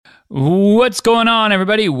What's going on,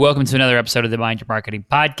 everybody? Welcome to another episode of the Mind Your Marketing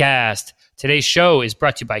Podcast. Today's show is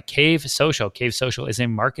brought to you by Cave Social. Cave Social is a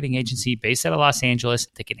marketing agency based out of Los Angeles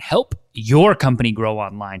that can help your company grow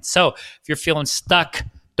online. So if you're feeling stuck,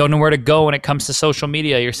 don't know where to go when it comes to social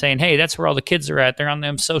media, you're saying, hey, that's where all the kids are at. They're on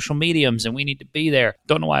them social mediums and we need to be there.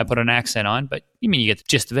 Don't know why I put an accent on, but you get the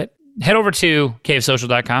gist of it. Head over to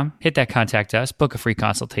cavesocial.com, hit that contact us, book a free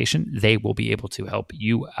consultation. They will be able to help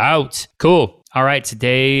you out. Cool. All right,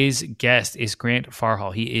 today's guest is Grant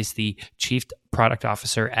Farhall. He is the Chief Product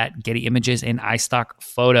Officer at Getty Images and iStock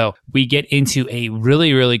Photo. We get into a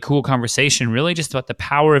really, really cool conversation, really just about the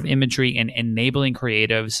power of imagery and enabling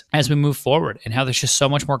creatives as we move forward and how there's just so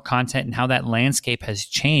much more content and how that landscape has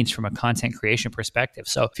changed from a content creation perspective.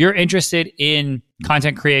 So if you're interested in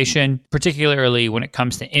content creation, particularly when it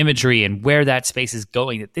comes to imagery and where that space is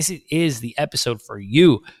going, that this is the episode for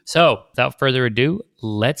you. So without further ado,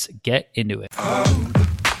 let's get into it.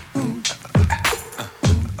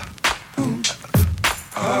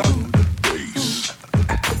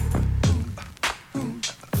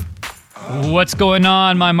 What's going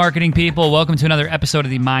on, my marketing people? Welcome to another episode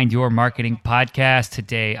of the Mind Your Marketing Podcast.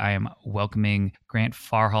 Today, I am welcoming Grant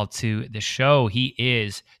Farhall to the show. He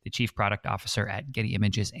is the Chief Product Officer at Getty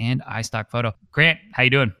Images and iStock Photo. Grant, how you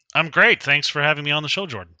doing? I'm great. Thanks for having me on the show,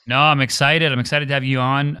 Jordan. No, I'm excited. I'm excited to have you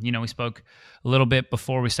on. We spoke a little bit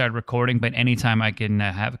before we started recording, but anytime I can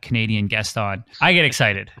have a Canadian guest on, I get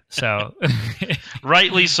excited. So,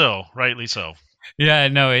 Rightly so. Rightly so. Yeah,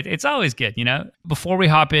 no, it's always good, Before we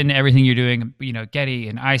hop into everything you're doing, Getty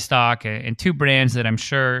and iStock and two brands that I'm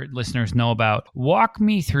sure listeners know about, walk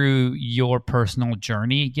me through your personal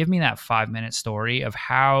journey. Give me that 5-minute story of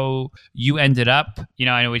how you ended up,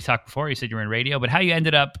 I know we talked before, you said you were in radio, but how you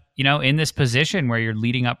ended up, in this position where you're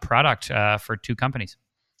leading up product for two companies.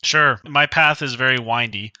 Sure. My path is very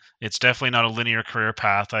windy. It's definitely not a linear career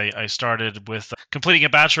path. I started with completing a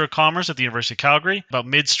Bachelor of Commerce at the University of Calgary. About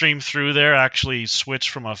midstream through there, I actually switched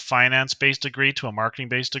from a finance-based degree to a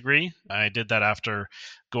marketing-based degree. I did that after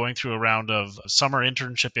going through a round of summer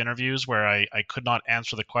internship interviews where I could not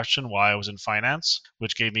answer the question why I was in finance,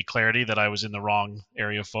 which gave me clarity that I was in the wrong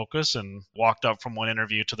area of focus, and walked up from one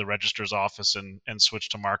interview to the registrar's office and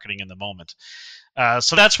switched to marketing in the moment.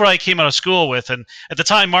 So that's what I came out of school with. And at the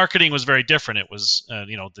time, marketing was very different. It was,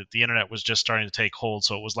 the internet was just starting to take hold.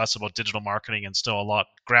 So it was less about digital marketing and still a lot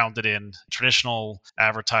grounded in traditional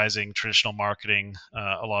advertising, traditional marketing,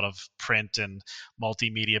 a lot of print and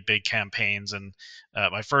multimedia, big campaigns. And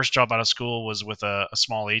my first job out of school was with a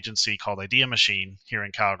small agency called Idea Machine here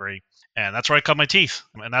in Calgary. And that's where I cut my teeth.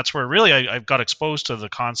 And that's where really I got exposed to the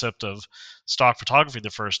concept of stock photography the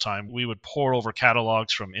first time. We would pore over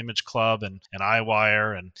catalogs from Image Club and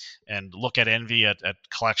iWire and look at envy at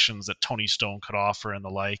collections that Tony Stone could offer and the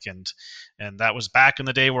like. And that was back in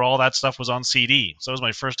the day where all that stuff was on CD. So it was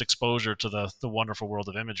my first exposure to the wonderful world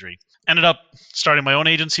of imagery. Ended up starting my own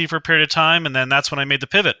agency for a period of time. And then that's when I made the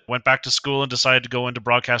pivot. Went back to school and decided to go into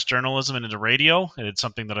broadcast journalism and into radio. It's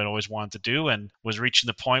something that I'd always wanted to do, and was reaching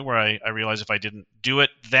the point where I realized if I didn't do it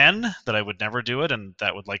then, that I would never do it, and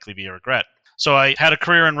that would likely be a regret. So I had a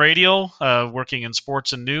career in radio, working in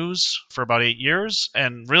sports and news for about 8 years,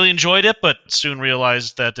 and really enjoyed it, but soon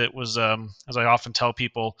realized that it was, as I often tell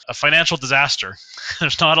people, a financial disaster.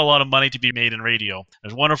 There's not a lot of money to be made in radio.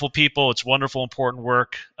 There's wonderful people, it's wonderful, important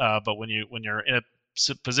work, but when you're in a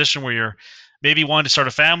position where you're maybe wanting to start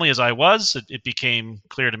a family, as I was, it became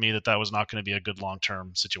clear to me that was not going to be a good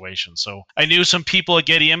long-term situation. So I knew some people at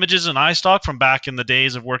Getty Images and iStock from back in the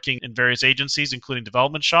days of working in various agencies, including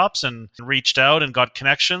development shops, and reached out and got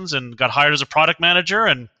connections and got hired as a product manager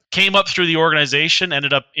and came up through the organization,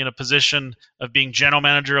 ended up in a position of being general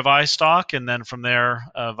manager of iStock, and then from there,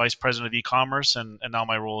 vice president of e-commerce, and now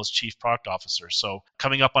my role is chief product officer. So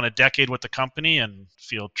coming up on a decade with the company, and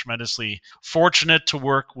feel tremendously fortunate to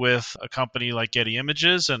work with a company like Getty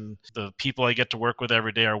Images, and the people I get to work with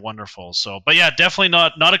every day are wonderful. So, but yeah, definitely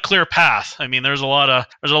not a clear path. I mean, there's a lot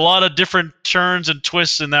of different turns and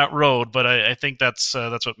twists in that road, but I think that's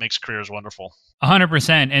what makes careers wonderful. 100%.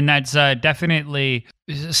 And that's definitely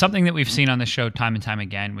something that we've seen on the show time and time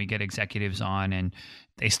again. We get executives on and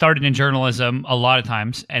they started in journalism a lot of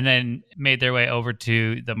times and then made their way over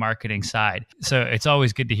to the marketing side. So it's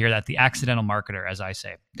always good to hear that, the accidental marketer, as I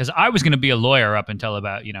say, because I was going to be a lawyer up until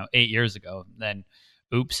about 8 years ago. Then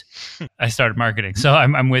oops, I started marketing. So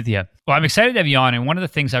I'm with you. Well, I'm excited to have you on. And one of the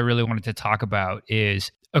things I really wanted to talk about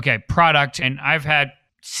is, product. And I've had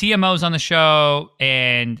CMOs on the show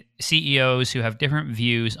and CEOs who have different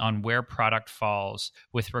views on where product falls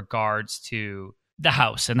with regards to the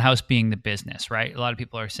house, and the house being the business, right? A lot of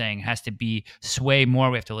people are saying it has to be sway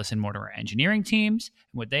more. We have to listen more to our engineering teams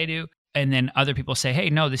and what they do. And then other people say, hey,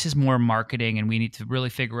 no, this is more marketing and we need to really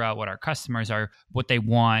figure out what our customers are, what they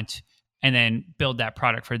want, and then build that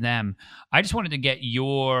product for them. I just wanted to get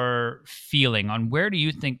your feeling on where do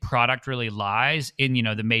you think product really lies in,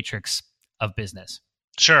 the matrix of business?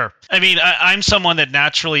 Sure. I mean, I'm someone that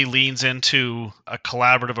naturally leans into a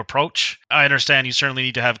collaborative approach. I understand you certainly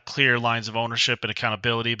need to have clear lines of ownership and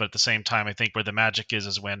accountability, but at the same time, I think where the magic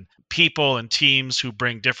is when people and teams who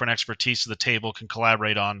bring different expertise to the table can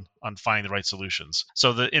collaborate on finding the right solutions.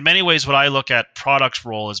 So in many ways, what I look at product's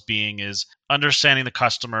role as being is understanding the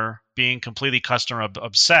customer, being completely customer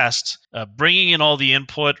obsessed, bringing in all the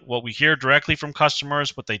input, what we hear directly from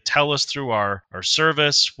customers, what they tell us through our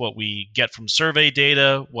service, what we get from survey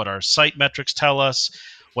data, what our site metrics tell us,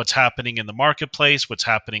 what's happening in the marketplace, what's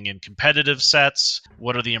happening in competitive sets,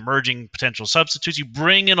 what are the emerging potential substitutes. You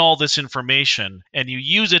bring in all this information and you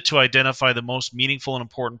use it to identify the most meaningful and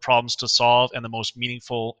important problems to solve and the most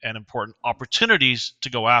meaningful and important opportunities to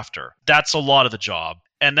go after. That's a lot of the job.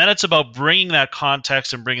 And then it's about bringing that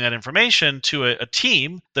context and bringing that information to a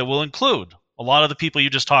team that will include a lot of the people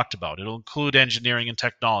you just talked about. It'll include engineering and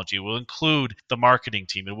technology. It will include the marketing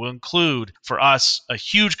team. It will include, for us, a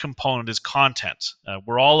huge component is content.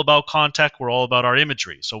 We're all about content. We're all about our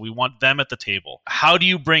imagery. So we want them at the table. How do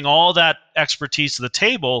you bring all that expertise to the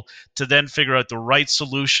table to then figure out the right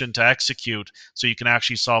solution to execute so you can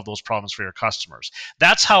actually solve those problems for your customers?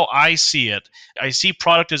 That's how I see it. I see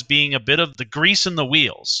product as being a bit of the grease in the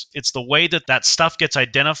wheels. It's the way that stuff gets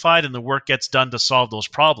identified and the work gets done to solve those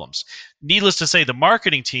problems. Needless to say, the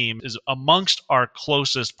marketing team is amongst our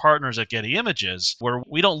closest partners at Getty Images, where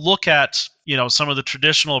we don't look at some of the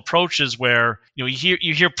traditional approaches where you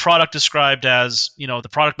hear product described as the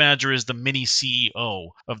product manager is the mini CEO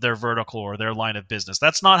of their vertical or their line of business.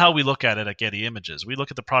 That's not how we look at it at Getty Images. We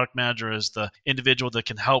look at the product manager as the individual that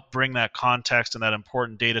can help bring that context and that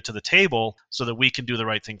important data to the table so that we can do the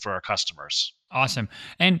right thing for our customers. Awesome.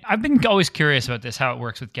 And I've been always curious about this, how it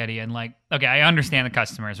works with Getty. And okay, I understand the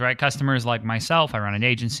customers, right? Customers like myself, I run an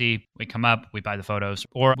agency, we come up, we buy the photos,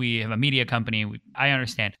 or we have a media company. I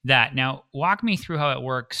understand that. Now, walk me through how it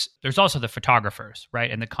works. There's also the photographers, right?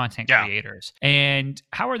 And the content creators. And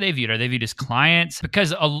how are they viewed? Are they viewed as clients?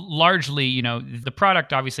 Because largely, the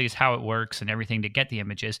product obviously is how it works and everything to get the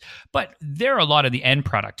images, but there are a lot of the end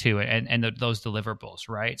product too, and those deliverables,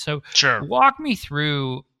 right? So sure. Walk me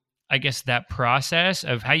through, I guess, that process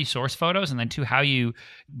of how you source photos and then how you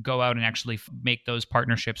go out and actually make those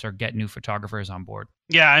partnerships or get new photographers on board.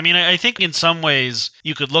 Yeah, I mean, I think in some ways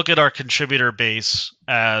you could look at our contributor base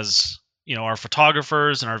as our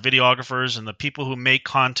photographers and our videographers and the people who make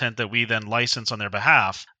content that we then license on their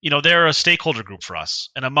behalf. They're a stakeholder group for us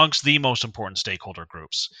and amongst the most important stakeholder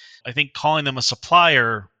groups. I think calling them a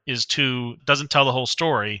supplier doesn't tell the whole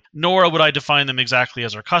story, nor would I define them exactly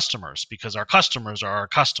as our customers, because our customers are our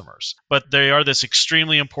customers. But they are this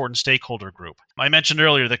extremely important stakeholder group. I mentioned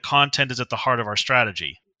earlier that content is at the heart of our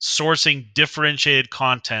strategy. Sourcing differentiated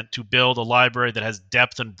content to build a library that has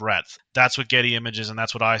depth and breadth. That's what Getty Images and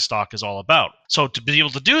that's what iStock is all about. So to be able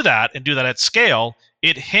to do that and do that at scale,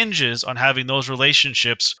 it hinges on having those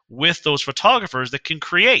relationships with those photographers that can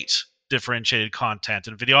create differentiated content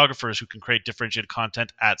and videographers who can create differentiated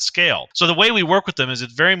content at scale. So the way we work with them is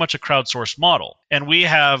it's very much a crowdsourced model. And we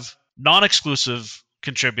have non-exclusive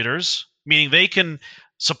contributors, meaning they can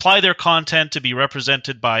supply their content to be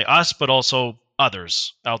represented by us, but also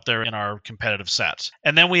others out there in our competitive set.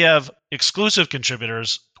 And then we have exclusive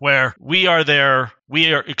contributors where we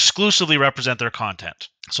exclusively represent their content.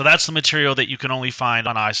 So that's the material that you can only find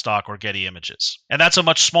on iStock or Getty Images. And that's a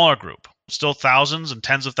much smaller group. Still thousands and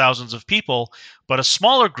tens of thousands of people, but a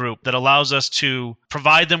smaller group that allows us to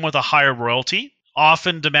provide them with a higher royalty,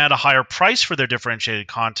 often demand a higher price for their differentiated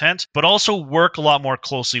content, but also work a lot more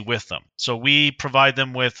closely with them. So we provide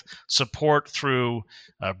them with support through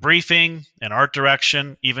briefing and art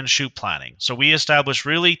direction, even shoot planning. So we establish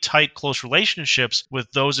really tight, close relationships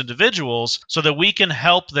with those individuals so that we can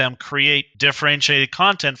help them create differentiated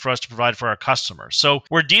content for us to provide for our customers. So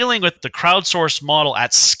we're dealing with the crowdsourced model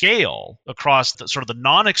at scale across the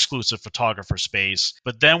non-exclusive photographer space,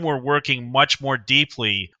 but then we're working much more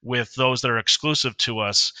deeply with those that are exclusive to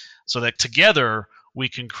us so that together we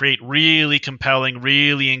can create really compelling,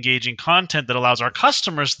 really engaging content that allows our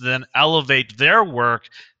customers to then elevate their work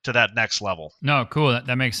to that next level. No, cool.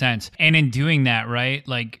 That makes sense. And in doing that, right,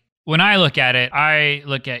 when I look at it, I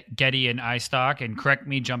look at Getty and iStock, and correct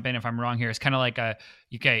me, jump in if I'm wrong here. It's kind of like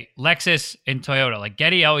Lexus and Toyota.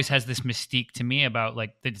 Getty always has this mystique to me about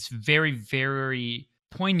that it's very, very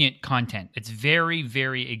poignant content. It's very,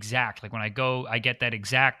 very exact. Like when I go, I get that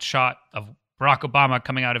exact shot of Barack Obama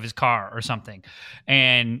coming out of his car or something.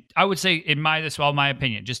 And I would say my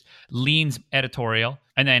opinion, just leans editorial.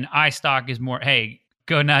 And then iStock is more, hey,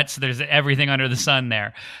 go nuts. There's everything under the sun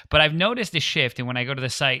there. But I've noticed a shift. And when I go to the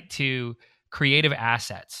site to creative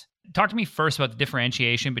assets, talk to me first about the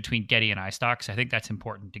differentiation between Getty and iStock, because I think that's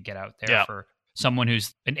important to get out there for someone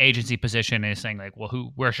who's an agency position and is saying like,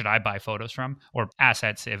 well, where should I buy photos from, or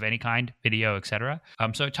assets of any kind, video, etc.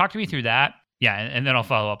 So talk to me through that. Yeah, and then I'll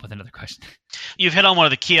follow up with another question. You've hit on one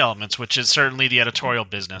of the key elements, which is certainly the editorial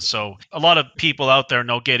business. So a lot of people out there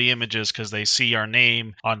know Getty Images because they see our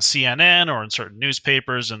name on CNN or in certain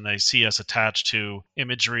newspapers, and they see us attached to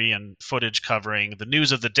imagery and footage covering the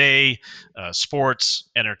news of the day, sports,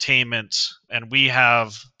 entertainment. And we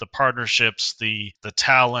have the partnerships, the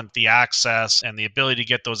talent, the access, and the ability to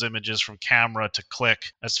get those images from camera to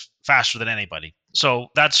click as faster than anybody. So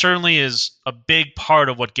that certainly is a big part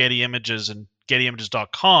of what Getty Images and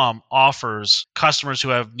GettyImages.com offers customers who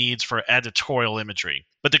have needs for editorial imagery.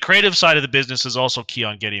 But the creative side of the business is also key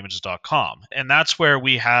on GettyImages.com. And that's where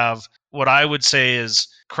we have what I would say is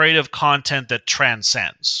creative content that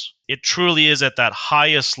transcends. It truly is at that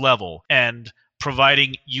highest level and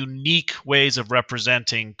providing unique ways of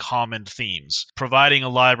representing common themes, providing a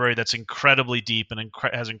library that's incredibly deep and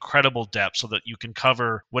has incredible depth so that you can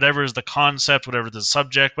cover whatever is the concept, whatever the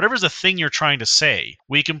subject, whatever is the thing you're trying to say.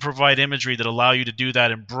 We can provide imagery that allow you to do that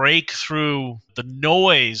and break through the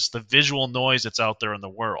noise, the visual noise that's out there in the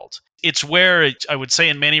world. It's where I would say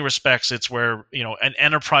in many respects, it's where, an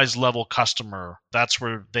enterprise level customer, that's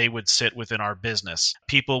where they would sit within our business.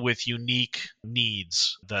 People with unique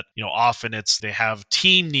needs that, often they have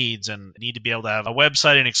team needs and need to be able to have a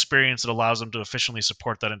website and experience that allows them to efficiently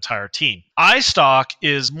support that entire team. iStock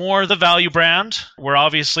is more the value brand, where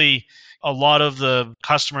obviously a lot of the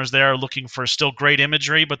customers there are looking for still great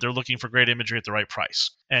imagery, but they're looking for great imagery at the right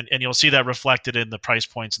price. And you'll see that reflected in the price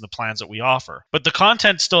points and the plans that we offer. But the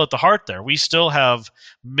content's still at the heart there. We still have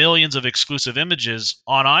millions of exclusive images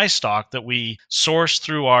on iStock that we source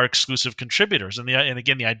through our exclusive contributors. And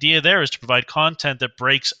again, the idea there is to provide content that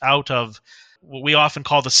breaks out of what we often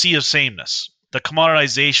call the sea of sameness, the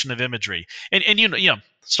commoditization of imagery. And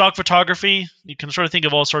stock photography, you can sort of think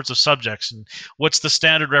of all sorts of subjects. And what's the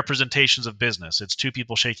standard representations of business? It's two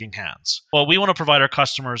people shaking hands. Well, we want to provide our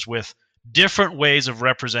customers with different ways of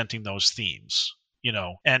representing those themes,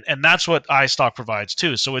 and that's what iStock provides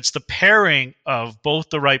too. So it's the pairing of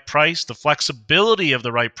both the right price, the flexibility of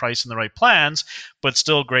the right price and the right plans, but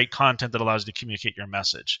still great content that allows you to communicate your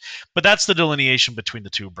message. But that's the delineation between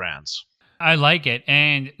the two brands. I like it.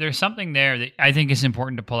 And there's something there that I think is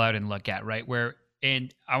important to pull out and look at, right?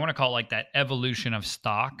 And I want to call it like that evolution of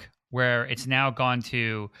stock, where it's now gone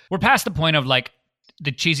to, we're past the point of like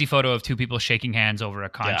the cheesy photo of two people shaking hands over a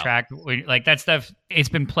contract. Yeah. Like that stuff, it's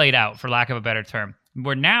been played out, for lack of a better term.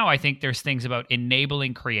 Where now I think there's things about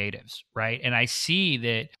enabling creatives, right? And I see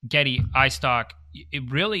that Getty, iStock,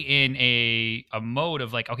 really in a mode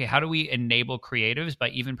of like, okay, how do we enable creatives by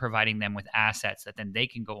even providing them with assets that then they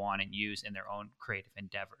can go on and use in their own creative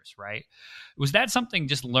endeavors, right? Was that something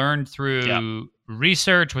just learned through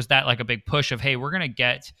research? Was that like a big push of, hey, we're going to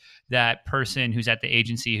get that person who's at the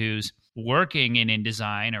agency who's working in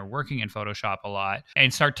InDesign or working in Photoshop a lot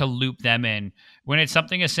and start to loop them in when it's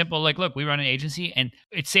something as simple like, look, we run an agency and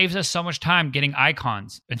it saves us so much time getting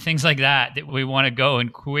icons and things like that we want to go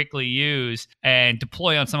and quickly use and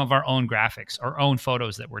deploy on some of our own graphics, our own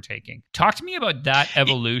photos that we're taking. Talk to me about that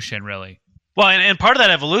evolution, really. Well, and part of that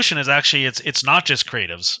evolution is actually it's not just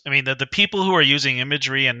creatives. I mean, the people who are using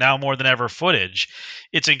imagery and now more than ever footage,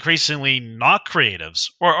 it's increasingly not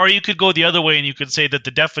creatives. Or you could go the other way and you could say that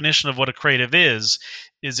the definition of what a creative is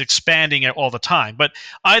expanding all the time. But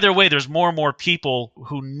either way, there's more and more people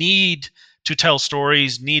who need to tell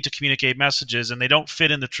stories, need to communicate messages, and they don't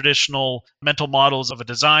fit in the traditional mental models of a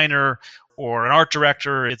designer or an art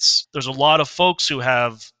director. There's a lot of folks who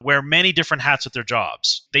wear many different hats at their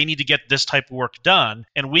jobs. They need to get this type of work done,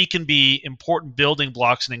 and we can be important building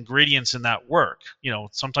blocks and ingredients in that work.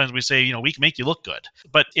 Sometimes we say, we can make you look good,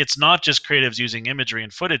 but it's not just creatives using imagery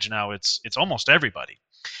and footage now. It's almost everybody.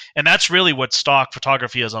 And that's really what stock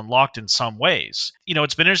photography has unlocked in some ways.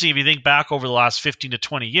 It's been interesting if you think back over the last 15 to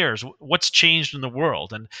 20 years, what's changed in the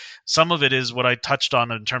world. And some of it is what I touched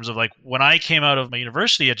on in terms of like when I came out of my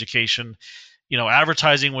university education,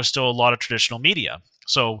 advertising was still a lot of traditional media.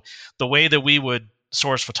 So the way that we would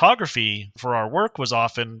source photography for our work was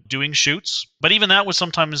often doing shoots, but even that was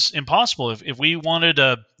sometimes impossible. If we wanted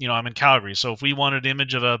I'm in Calgary, so if we wanted an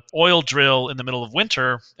image of a oil drill in the middle of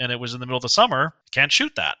winter and it was in the middle of the summer, can't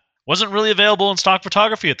shoot that. wasn't really available in stock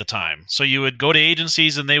photography at the time. So you would go to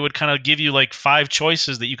agencies and they would kind of give you like 5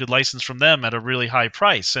 choices that you could license from them at a really high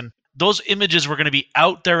price. And those images were going to be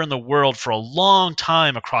out there in the world for a long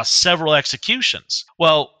time across several executions.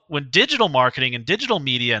 Well, when digital marketing and digital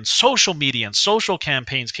media and social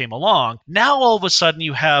campaigns came along, now all of a sudden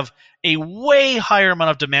you have a way higher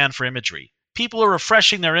amount of demand for imagery. People are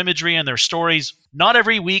refreshing their imagery and their stories not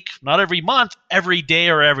every week, not every month, every day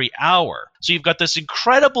or every hour. So you've got this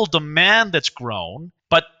incredible demand that's grown,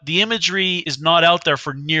 but the imagery is not out there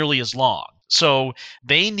for nearly as long. So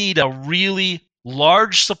they need a really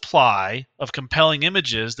large supply of compelling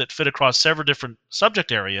images that fit across several different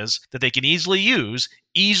subject areas that they can easily use,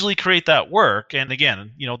 easily create that work. And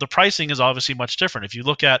again, the pricing is obviously much different. If you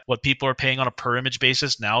look at what people are paying on a per image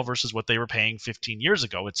basis now versus what they were paying 15 years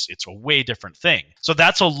ago, it's a way different thing. So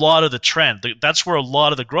that's a lot of the trend. That's where a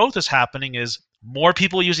lot of the growth is happening, is more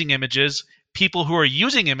people using images, people who are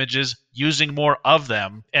using images using more of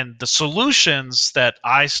them, and the solutions that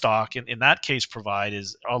iStock in that case provide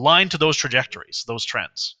is aligned to those trajectories, those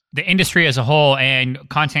trends. The industry as a whole and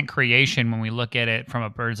content creation, when we look at it from a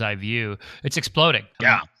bird's eye view, it's exploding.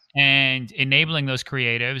 Yeah. And enabling those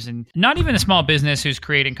creatives, and not even a small business who's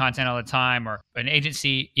creating content all the time or an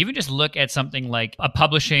agency, even just look at something like a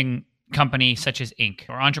publishing company such as Inc.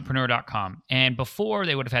 or entrepreneur.com. And before,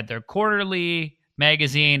 they would have had their quarterly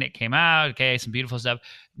magazine. It came out, okay, some beautiful stuff.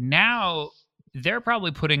 Now they're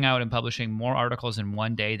probably putting out and publishing more articles in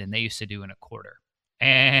one day than they used to do in a quarter.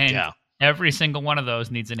 And every single one of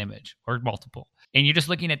those needs an image or multiple. And you're just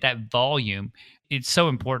looking at that volume. It's so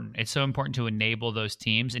important. It's so important to enable those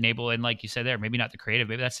teams, and like you said there, maybe not the creative,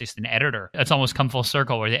 maybe that's just an editor. That's almost come full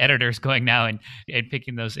circle where the editor is going now and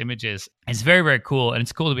picking those images. It's very, very cool. And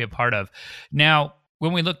it's cool to be a part of. Now,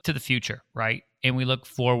 when we look to the future, right? And we look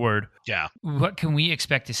forward, what can we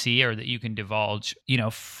expect to see, or that you can divulge,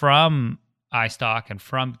 from iStock and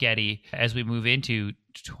from Getty as we move into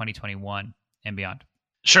 2021 and beyond?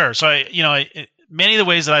 Sure. So, many of the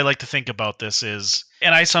ways that I like to think about this is,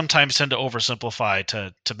 and I sometimes tend to oversimplify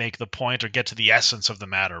to make the point or get to the essence of the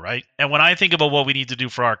matter, right? And when I think about what we need to do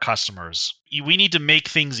for our customers, we need to make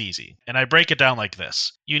things easy. And I break it down like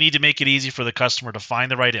this. You need to make it easy for the customer to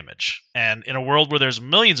find the right image. And in a world where there's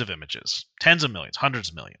millions of images, tens of millions, hundreds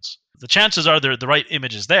of millions, the chances are the right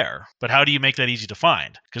image is there. But how do you make that easy to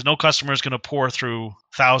find? Because no customer is going to pour through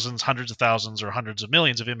thousands, hundreds of thousands, or hundreds of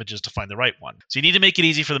millions of images to find the right one. So you need to make it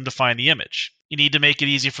easy for them to find the image. You need to make it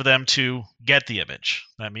easy for them to get the image.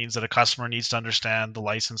 That means that a customer needs to understand the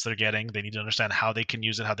license they're getting. They need to understand how they can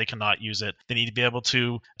use it, how they cannot use it. They need to be able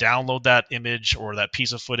to download that image or that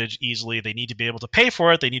piece of footage easily. They need to be able to pay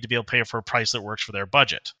for it. They need to be able to pay for a price that works for their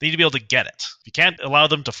budget. They need to be able to get it. If you can't allow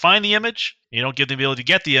them to find the image, you don't give them the ability to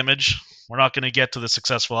get the image, we're not going to get to the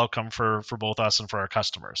successful outcome for both us and for our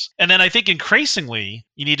customers. And then I think increasingly,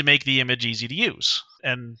 you need to make the image easy to use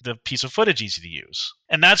and the piece of footage easy to use.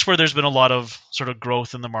 And that's where there's been a lot of sort of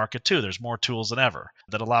growth in the market too. There's more tools than ever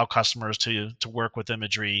that allow customers to work with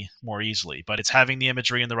imagery more easily. But it's having the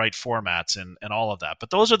imagery in the right formats and all of that.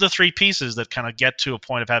 But those are the 3 pieces that kind of get to a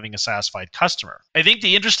point of having a satisfied customer. I think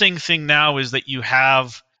the interesting thing now is that you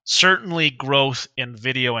have certainly growth in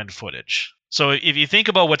video and footage. So if you think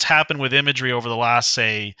about what's happened with imagery over the last,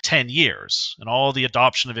 say, 10 years and all the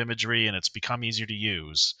adoption of imagery and it's become easier to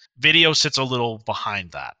use, video sits a little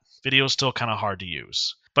behind that. Video is still kind of hard to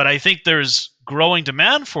use. But I think there's growing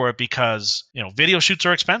demand for it because, video shoots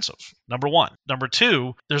are expensive, number one. Number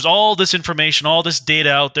two, there's all this information, all this data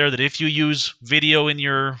out there that if you use video in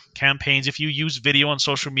your campaigns, if you use video on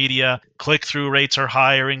social media, click-through rates are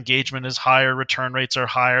higher, engagement is higher, return rates are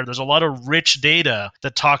higher. There's a lot of rich data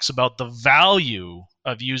that talks about the value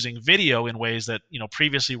of using video in ways that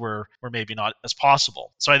previously were maybe not as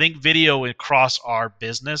possible. So I think video across our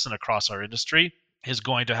business and across our industry is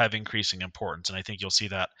going to have increasing importance. And I think you'll see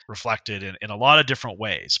that reflected in a lot of different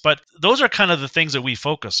ways. But those are kind of the things that we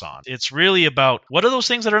focus on. It's really about what are those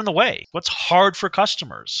things that are in the way? What's hard for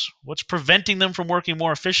customers? What's preventing them from working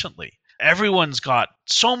more efficiently? Everyone's got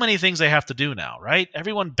so many things they have to do now, right?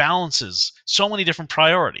 Everyone balances so many different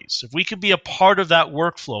priorities. If we could be a part of that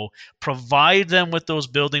workflow, provide them with those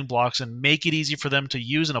building blocks and make it easy for them to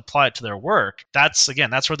use and apply it to their work, that's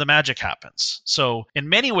where the magic happens. So in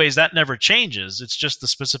many ways, that never changes. It's just the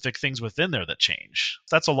specific things within there that change.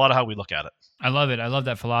 That's a lot of how we look at it. I love it. I love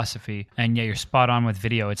that philosophy. And yeah, you're spot on with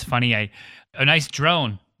video. It's funny. A nice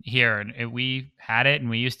drone here, and we had it and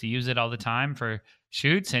we used to use it all the time for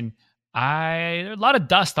shoots, and there's a lot of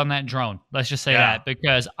dust on that drone. Let's just say that,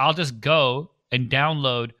 because I'll just go and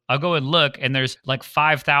download. I'll go and look, and there's like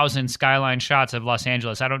 5,000 skyline shots of Los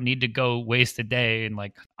Angeles. I don't need to go waste a day, and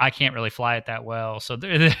like I can't really fly it that well, so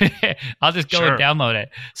I'll just go and download it.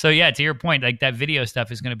 So yeah, to your point, like that video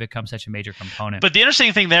stuff is going to become such a major component. But the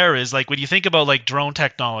interesting thing there is like when you think about like drone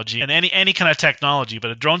technology and any kind of technology,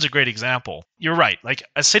 but a drone's a great example. You're right. Like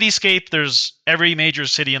a cityscape, there's every major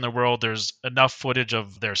city in the world, there's enough footage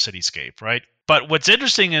of their cityscape, right? But what's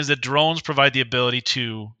interesting is that drones provide the ability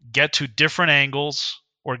to get to different angles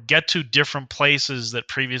or get to different places that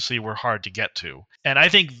previously were hard to get to. And I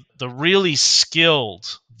think the really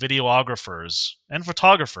skilled videographers and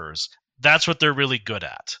photographers, that's what they're really good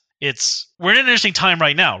at. We're in an interesting time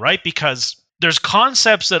right now, right? Because there's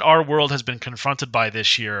concepts that our world has been confronted by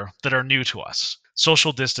this year that are new to us.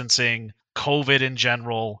 Social distancing, COVID in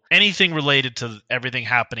general, anything related to everything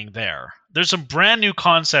happening there. There's some brand new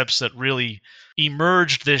concepts that really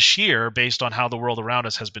emerged this year based on how the world around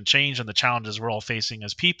us has been changed and the challenges we're all facing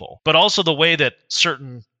as people. But also the way that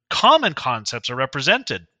certain common concepts are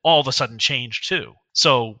represented all of a sudden changed too.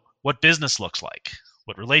 So what business looks like,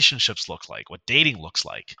 what relationships look like, what dating looks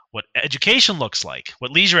like, what education looks like,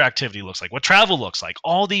 what leisure activity looks like, what travel looks like.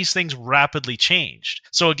 All these things rapidly changed.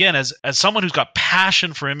 So again, as someone who's got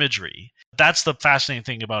passion for imagery, that's the fascinating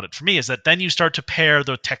thing about it for me, is that then you start to pair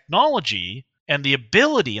the technology and the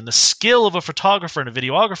ability and the skill of a photographer and a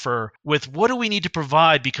videographer with what do we need to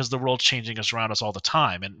provide because the world's changing us around us all the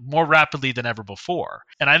time and more rapidly than ever before.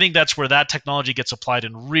 And I think that's where that technology gets applied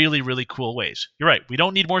in really, really cool ways. You're right. We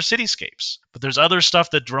don't need more cityscapes, but there's other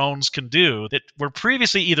stuff that drones can do that were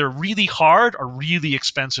previously either really hard or really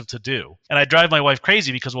expensive to do. And I drive my wife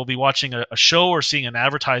crazy because we'll be watching a show or seeing an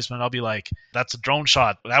advertisement. And I'll be like, that's a drone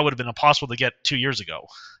shot. That would have been impossible to get 2 years ago.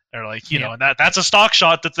 Or like, you know, and that's a stock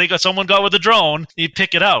shot that someone got with a drone. You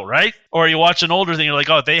pick it out, right? Or you watch an older thing, you're like,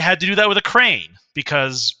 oh, they had to do that with a crane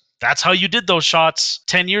because that's how you did those shots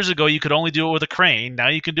 10 years ago. You could only do it with a crane. Now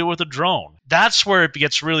you can do it with a drone. That's where it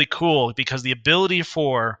gets really cool because the ability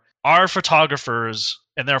for our photographers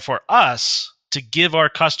and therefore us to give our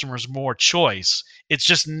customers more choice, it's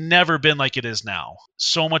just never been like it is now.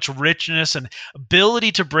 So much richness and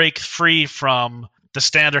ability to break free from the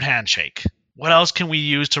standard handshake. What else can we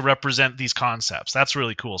use to represent these concepts? That's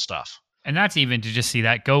really cool stuff. And that's even to just see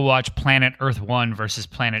that. Go watch Planet Earth 1 versus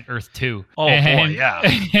Planet Earth 2. Oh, boy, yeah.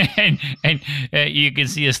 And you can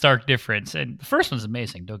see a stark difference. And the first one's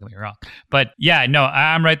amazing, don't get me wrong. But yeah, no,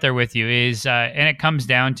 I'm right there with you. And it comes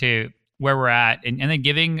down to where we're at and then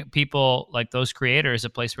giving people like those creators a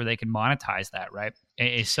place where they can monetize that, right?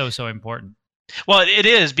 It's so important. Well, it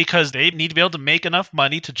is because they need to be able to make enough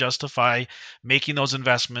money to justify making those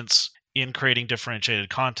investments in creating differentiated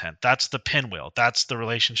content. That's the pinwheel. That's the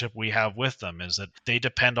relationship we have with them, is that they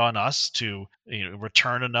depend on us to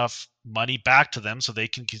return enough money back to them so they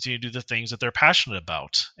can continue to do the things that they're passionate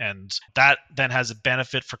about. And that then has a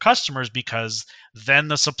benefit for customers because then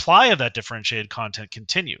the supply of that differentiated content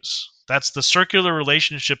continues. That's the circular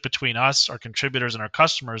relationship between us, our contributors, and our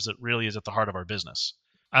customers that really is at the heart of our business.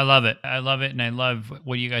 I love it. And I love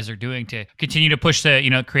what you guys are doing to continue to push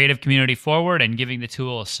the creative community forward and giving the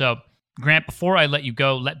tools. So Grant, before I let you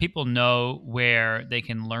go, let people know where they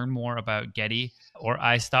can learn more about Getty or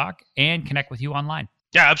iStock and connect with you online.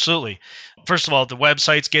 Yeah, absolutely. First of all, the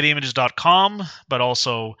website's gettyimages.com, but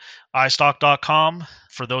also iStock.com.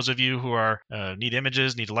 For those of you who are need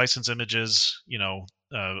images, need to license images,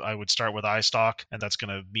 I would start with iStock, and that's going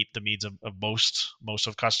to meet the needs of most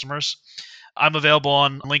of customers. I'm available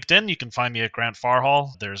on LinkedIn. You can find me at Grant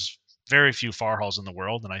Farhall. There's very few Farhalls in the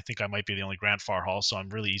world, and I think I might be the only Grant Farhall, so I'm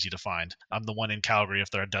really easy to find. I'm the one in Calgary if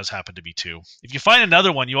there does happen to be two. If you find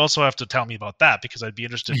another one, you also have to tell me about that because I'd be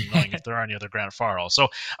interested in knowing if there are any other Grant Farhalls. So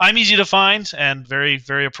I'm easy to find and very,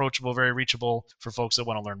 very approachable, very reachable for folks that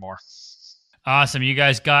want to learn more. Awesome. You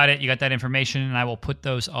guys got it. You got that information, and I will put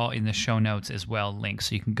those all in the show notes as well, links,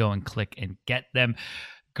 so you can go and click and get them.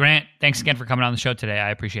 Grant, thanks again for coming on the show today. I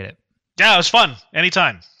appreciate it. Yeah, it was fun.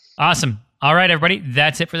 Anytime. Awesome. All right, everybody.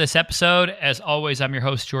 That's it for this episode. As always, I'm your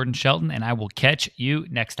host, Jordan Shelton, and I will catch you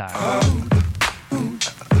next time. And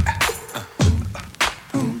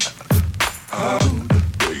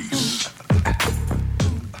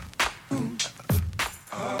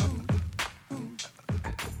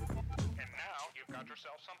now you've got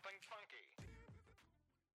yourself some